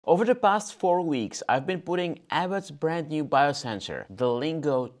Over the past 4 weeks, I've been putting Abbott's brand new biosensor, the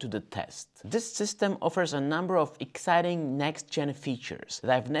Lingo, to the test. This system offers a number of exciting next-gen features that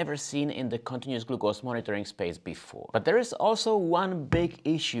I've never seen in the continuous glucose monitoring space before. But there is also one big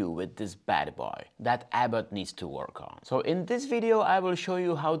issue with this bad boy that Abbott needs to work on. So in this video, I will show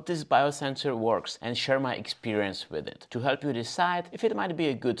you how this biosensor works and share my experience with it to help you decide if it might be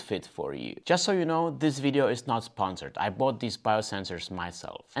a good fit for you. Just so you know, this video is not sponsored. I bought these biosensors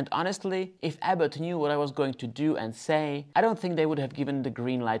myself. And honestly, if Abbott knew what I was going to do and say, I don't think they would have given the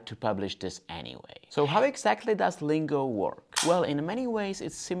green light to publish this anyway. So how exactly does Lingo work? Well, in many ways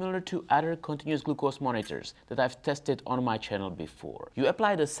it's similar to other continuous glucose monitors that I've tested on my channel before. You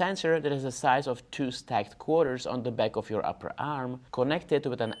apply the sensor that has the size of 2 stacked quarters on the back of your upper arm, connect it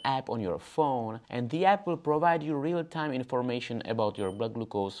with an app on your phone, and the app will provide you real-time information about your blood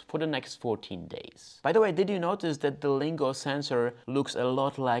glucose for the next 14 days. By the way, did you notice that the Lingo sensor looks a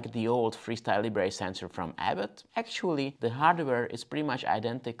lot like the old FreeStyle Libre sensor from Abbott? Actually, the hardware is pretty much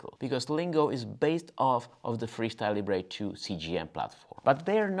identical because Lingo is based off of the FreeStyle Libre 2 CGM platform. But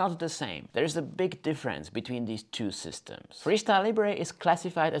they are not the same. There's a big difference between these two systems. FreeStyle Libre is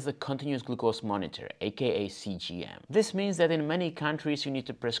classified as a continuous glucose monitor, aka CGM. This means that in many countries you need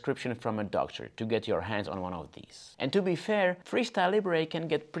a prescription from a doctor to get your hands on one of these. And to be fair, FreeStyle Libre can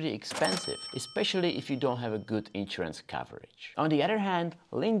get pretty expensive, especially if you don't have a good insurance coverage. On the other hand,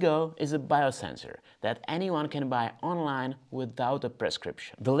 Lingo is a biosensor that anyone can buy online without a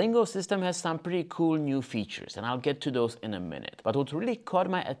prescription. The Lingo system has some pretty cool new features, and I'll get to those in a minute. But what really caught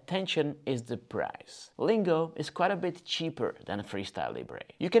my attention is the price. Lingo is quite a bit cheaper than FreeStyle Libre.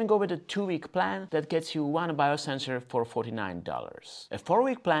 You can go with a 2-week plan that gets you 1 biosensor for $49. A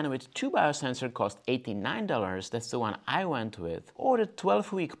 4-week plan with 2 biosensors costs $89, that's the one I went with, or the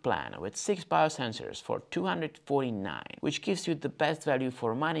 12-week plan with 6 biosensors for $249, which gives you the best value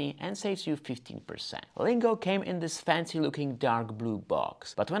for money and saves you 15%. Lingo came in this fancy looking dark blue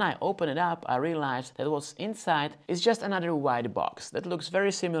box, but when I opened it up, I realized that what's inside is just another white box that looks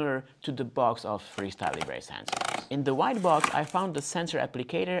very similar to the box of FreeStyle Libre sensors. In the white box, I found the sensor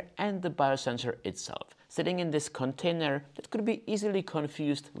applicator and the biosensor itself, sitting in this container that could be easily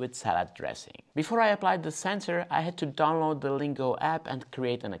confused with salad dressing. Before I applied the sensor, I had to download the Lingo app and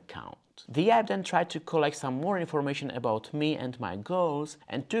create an account. The app then tried to collect some more information about me and my goals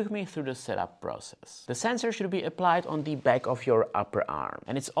and took me through the setup process. The sensor should be applied on the back of your upper arm,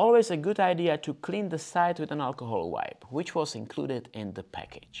 and it's always a good idea to clean the side with an alcohol wipe, which was included in the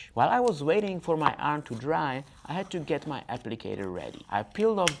package. While I was waiting for my arm to dry, I had to get my applicator ready. I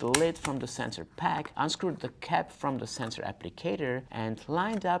peeled off the lid from the sensor pack, unscrewed the cap from the sensor applicator, and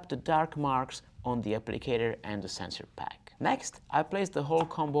lined up the dark marks on the applicator and the sensor pack. Next, I placed the whole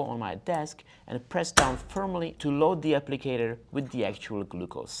combo on my desk and pressed down firmly to load the applicator with the actual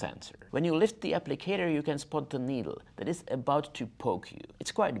glucose sensor. When you lift the applicator, you can spot the needle that is about to poke you.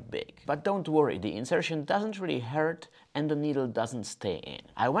 It's quite big, but don't worry, the insertion doesn't really hurt and the needle doesn't stay in.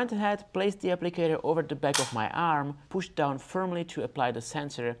 I went ahead, placed the applicator over the back of my arm, pushed down firmly to apply the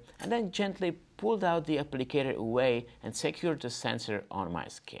sensor, and then gently pulled out the applicator away and secured the sensor on my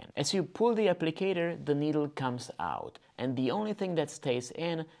skin. As you pull the applicator, the needle comes out, and the only thing that stays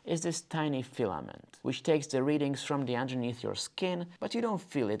in is this tiny filament, which takes the readings from the underneath your skin, but you don't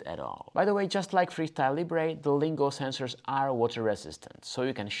feel it at all. By the way, just like FreeStyle Libre, the Lingo sensors are water resistant, so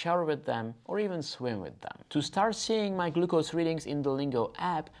you can shower with them or even swim with them. To start seeing my glucose readings in the Lingo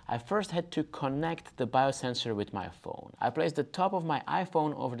app, I first had to connect the biosensor with my phone. I placed the top of my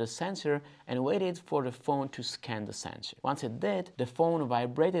iPhone over the sensor and waited for the phone to scan the sensor. Once it did, the phone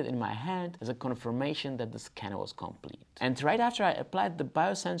vibrated in my hand as a confirmation that the scan was complete. And right after I applied the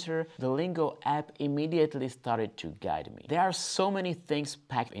biosensor, the Lingo app immediately started to guide me. There are so many things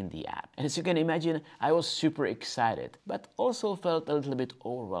packed in the app, and as you can imagine, I was super excited, but also felt a little bit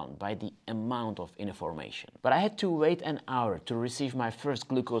overwhelmed by the amount of information. But I had to wait an hour to receive my first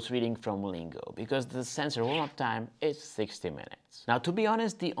glucose reading from Lingo, because the sensor warm-up time is 60 minutes. Now, to be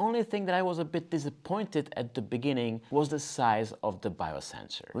honest, the only thing that I was a bit disappointed at the beginning was the size of the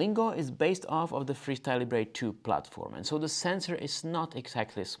biosensor. Lingo is based off of the FreeStyle Libre 2 platform, and so the sensor is not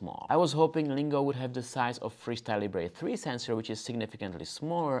exactly small. I was hoping Lingo would have the size of FreeStyle Libre 3 sensor, which is significantly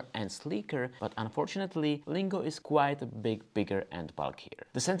smaller and sleeker, but unfortunately, Lingo is quite a bit bigger and bulkier.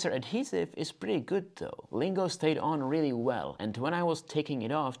 The sensor adhesive is pretty good though. Lingo stayed on really well, and when I was taking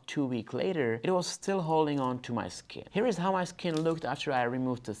it off 2 weeks later, it was still holding on to my skin. Here is how my skin looked after I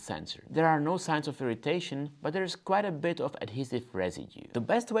removed the sensor. There are no signs of irritation, but there is quite a bit of adhesive residue. The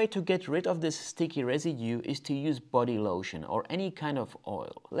best way to get rid of this sticky residue is to use body lotion or any kind of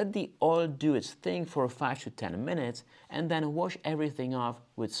oil. Let the oil do its thing for 5 to 10 minutes and then wash everything off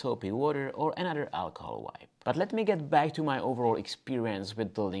with soapy water or another alcohol wipe. But let me get back to my overall experience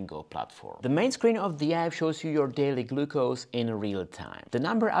with the Lingo platform. The main screen of the app shows you your daily glucose in real time. The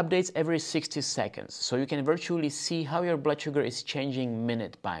number updates every 60 seconds, so you can virtually see how your blood sugar is changing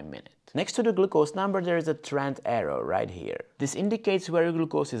minute by minute. Next to the glucose number, there is a trend arrow right here. This indicates where your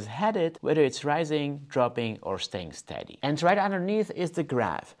glucose is headed, whether it's rising, dropping, or staying steady. And right underneath is the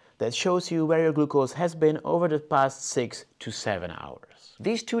graph that shows you where your glucose has been over the past 6 to 7 hours.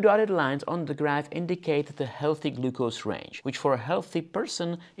 These two dotted lines on the graph indicate the healthy glucose range, which for a healthy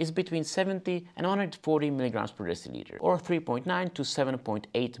person is between 70 and 140 milligrams per deciliter, or 3.9 to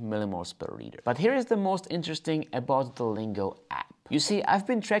 7.8 millimoles per liter. But here is the most interesting about the Lingo app. You see, I've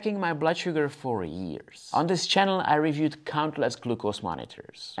been tracking my blood sugar for years. On this channel, I reviewed countless glucose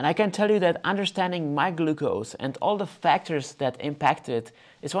monitors. And I can tell you that understanding my glucose and all the factors that impact it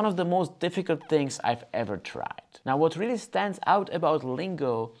is one of the most difficult things I've ever tried. Now, what really stands out about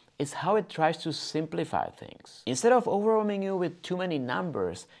Lingo is how it tries to simplify things. Instead of overwhelming you with too many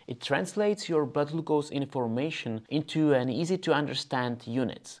numbers, it translates your blood glucose information into an easy to understand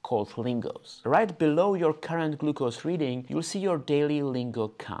units called lingos. Right below your current glucose reading, you'll see your daily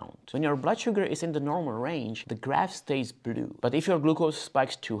lingo count. When your blood sugar is in the normal range, the graph stays blue. But if your glucose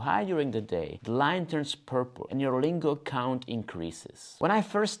spikes too high during the day, the line turns purple and your lingo count increases. When I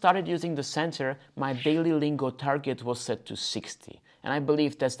first started using the sensor, my daily lingo target was set to 60. And I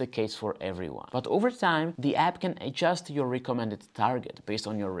believe that's the case for everyone. But over time, the app can adjust your recommended target based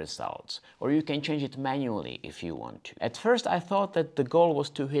on your results, or you can change it manually if you want to. At first, I thought that the goal was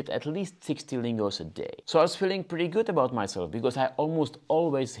to hit at least 60 lingos a day. So I was feeling pretty good about myself because I almost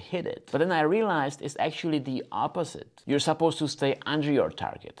always hit it. But then I realized it's actually the opposite. You're supposed to stay under your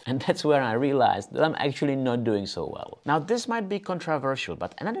target. And that's where I realized that I'm actually not doing so well. Now, this might be controversial,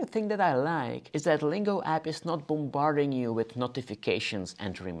 but another thing that I like is that Lingo app is not bombarding you with notifications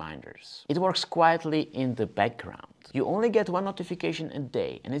and reminders. It works quietly in the background. You only get one notification a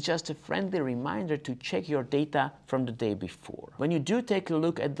day, and it's just a friendly reminder to check your data from the day before. When you do take a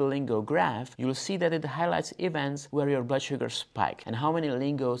look at the Lingo graph, you'll see that it highlights events where your blood sugar spiked and how many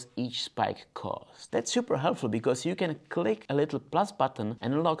lingos each spike caused. That's super helpful because you can click a little plus button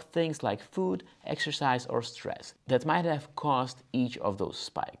and log things like food, exercise, or stress that might have caused each of those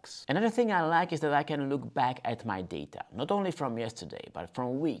spikes. Another thing I like is that I can look back at my data, not only from yesterday, but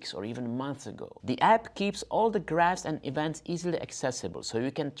from weeks or even months ago. The app keeps all the graphs and events easily accessible, so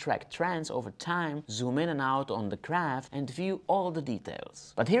you can track trends over time, zoom in and out on the graph, and view all the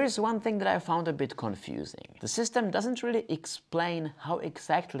details. But here is one thing that I found a bit confusing. The system doesn't really explain how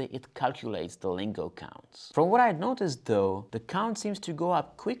exactly it calculates the lingo counts. From what I noticed though, the count seems to go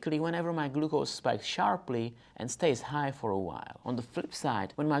up quickly whenever my glucose spikes sharply and stays high for a while. On the flip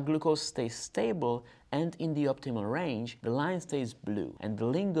side, when my glucose stays stable and in the optimal range, the line stays blue and the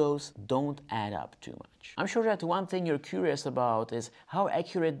lingos don't add up too much. I'm sure that one thing you're curious about is how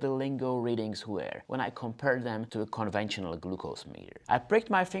accurate the lingo readings were when I compared them to a conventional glucose meter. I pricked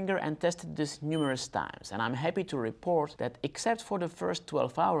my finger and tested this numerous times, and I'm happy to report that except for the first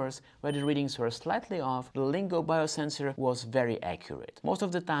 12 hours where the readings were slightly off, the Lingo biosensor was very accurate. Most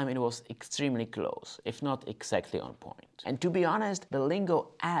of the time it was extremely close, if not exactly on point. And to be honest, the Lingo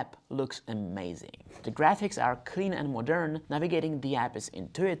app looks amazing. The graphics are clean and modern, navigating the app is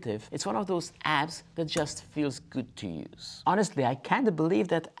intuitive. It's one of those apps that just feels good to use. Honestly, I kinda believe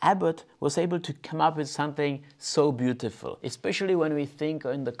that Abbott was able to come up with something so beautiful, especially when we think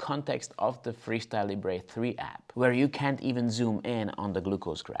in the context of the FreeStyle Libre 3 app, where you can't even zoom in on the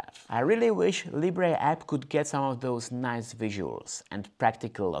glucose graph. I really wish Libre app could get some of those nice visuals and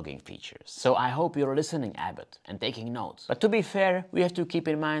practical logging features. So I hope you're listening, Abbott, and taking notes. But to be fair, we have to keep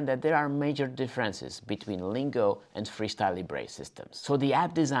in mind that there are major differences between Lingo and FreeStyle Libre systems. So the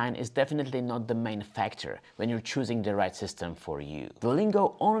app design is definitely not the main factor when you're choosing the right system for you. The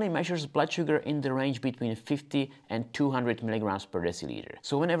Lingo only measures blood sugar in the range between 50 and 200 milligrams per deciliter.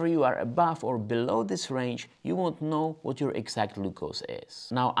 So whenever you are above or below this range, you won't know what your exact glucose is.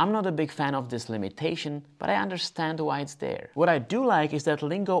 Now, I'm not a big fan of this limitation, but I understand why it's there. What I do like is that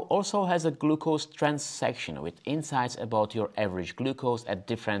Lingo also has a glucose trends section with insights about your average glucose at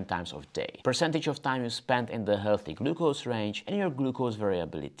different times of day, percentage of time you spend in the healthy glucose range, and your glucose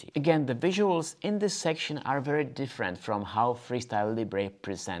variability. Again, the visuals in this section are very different from how FreeStyle Libre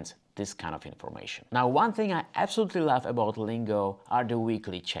presents this kind of information. Now, one thing I absolutely love about Lingo are the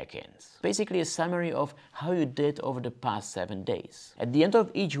weekly check-ins. Basically a summary of how you did over the past 7 days. At the end of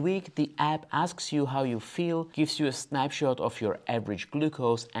each week, the app asks you how you feel, gives you a snapshot of your average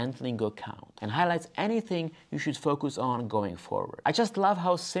glucose and Lingo count. and highlights anything you should focus on going forward. I just love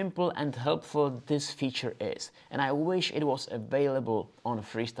how simple and helpful this feature is, and I wish it was available on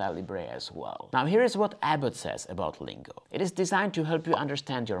FreeStyle Libre as well. Now here is what Abbott says about Lingo. It is designed to help you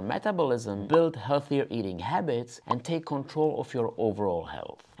understand your metabolism, build healthier eating habits, and take control of your overall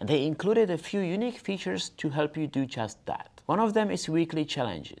health. And they included a few unique features to help you do just that. One of them is weekly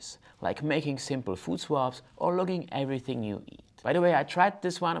challenges, like making simple food swaps or logging everything you eat. By the way, I tried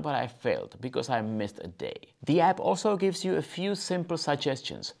this one, but I failed because I missed a day. The app also gives you a few simple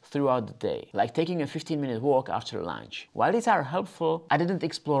suggestions throughout the day, like taking a 15-minute walk after lunch. While these are helpful, I didn't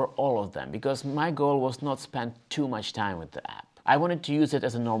explore all of them because my goal was not spend too much time with the app. I wanted to use it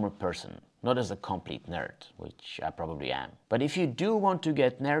as a normal person, not as a complete nerd, which I probably am. But if you do want to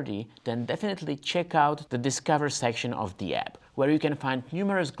get nerdy, then definitely check out the Discover section of the app, where you can find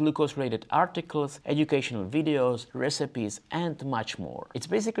numerous glucose-related articles, educational videos, recipes, and much more. It's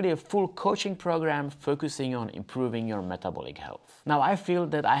basically a full coaching program focusing on improving your metabolic health. Now I feel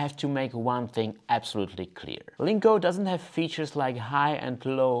that I have to make one thing absolutely clear. Lingo doesn't have features like high and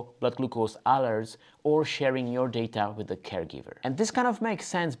low blood glucose alerts or sharing your data with the caregiver. And this kind of makes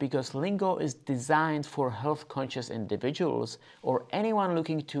sense because Lingo is designed for health-conscious individuals or anyone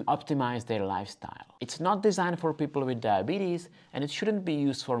looking to optimize their lifestyle. It's not designed for people with diabetes, and it shouldn't be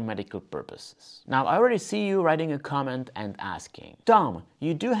used for medical purposes. Now, I already see you writing a comment and asking, Tom,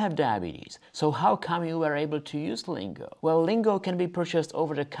 you do have diabetes, so how come you were able to use Lingo? Well, Lingo can be purchased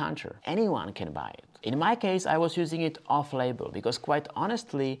over the counter. Anyone can buy it. In my case, I was using it off-label because quite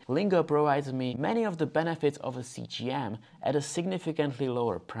honestly, Lingo provides me many of the benefits of a CGM at a significantly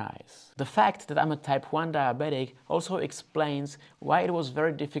lower price. The fact that I'm a type 1 diabetic also explains why it was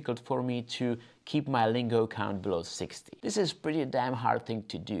very difficult for me to keep my Lingo count below 60. This is pretty damn hard thing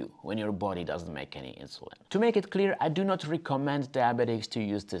to do when your body doesn't make any insulin. To make it clear, I do not recommend diabetics to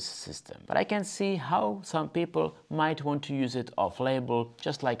use this system, but I can see how some people might want to use it off-label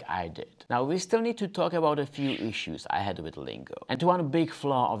just like I did. Now we still need to talk about a few issues I had with Lingo, and one big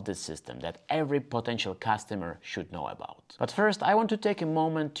flaw of this system that every potential customer should know about. But first, I want to take a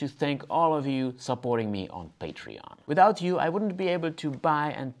moment to thank all of you supporting me on Patreon. Without you, I wouldn't be able to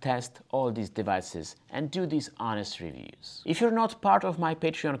buy and test all these devices and do these honest reviews. If you're not part of my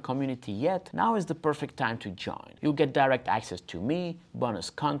Patreon community yet, now is the perfect time to join. You'll get direct access to me, bonus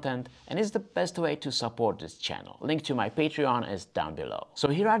content, and it's the best way to support this channel. Link to my Patreon is down below. So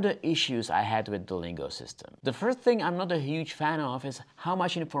here are the issues I had with the Lingo system. The first thing I'm not a huge fan of is how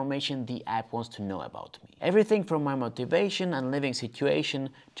much information the app wants to know about me. Everything from my motivation and living situation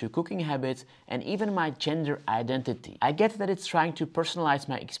to cooking habits and even my gender identity. I get that it's trying to personalize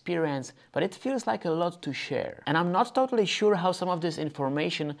my experience, but it feels like a lot to share. And I'm not totally sure how some of this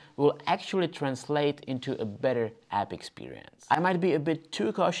information will actually translate into a better app experience. I might be a bit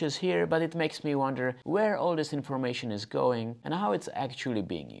too cautious here, but it makes me wonder where all this information is going and how it's actually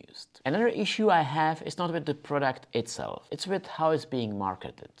being used. Another issue I have is not with the product itself, it's with how it's being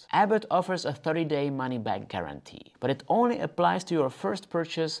marketed. Abbott offers a 30-day money-back guarantee, but it only applies to your first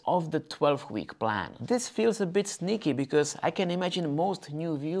purchase of the 12-week plan. This feels a bit sneaky because I can imagine most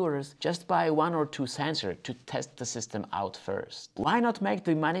new viewers just buy 1 or 2 sensors to test the system out first. Why not make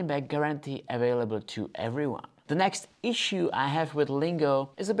the money-back guarantee available to everyone? The next issue I have with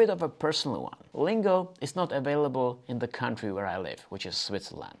Lingo is a bit of a personal one. Lingo is not available in the country where I live, which is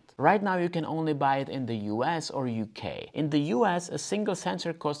Switzerland. Right now you can only buy it in the US or UK. In the US, a single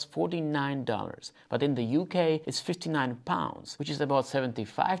sensor costs $49, but in the UK it's £59, which is about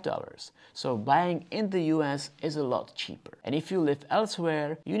 $75. So buying in the US is a lot cheaper. And if you live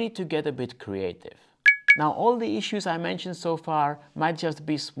elsewhere, you need to get a bit creative. Now, all the issues I mentioned so far might just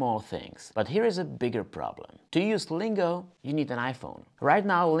be small things, but here is a bigger problem. To use Lingo, you need an iPhone. Right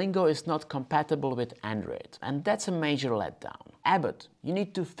now, Lingo is not compatible with Android, and that's a major letdown. Abbott, you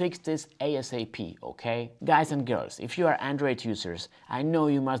need to fix this ASAP, okay? Guys and girls, if you are Android users, I know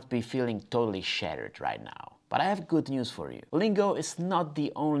you must be feeling totally shattered right now. But I have good news for you. Lingo is not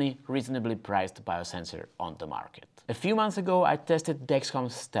the only reasonably priced biosensor on the market. A few months ago, I tested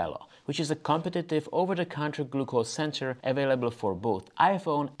Dexcom's Stelo, which is a competitive over-the-counter glucose sensor available for both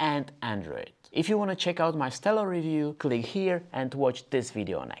iPhone and Android. If you want to check out my Stelo review, click here and watch this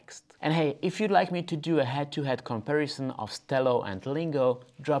video next. And hey, if you'd like me to do a head-to-head comparison of Stelo and Lingo,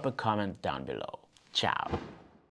 drop a comment down below. Ciao!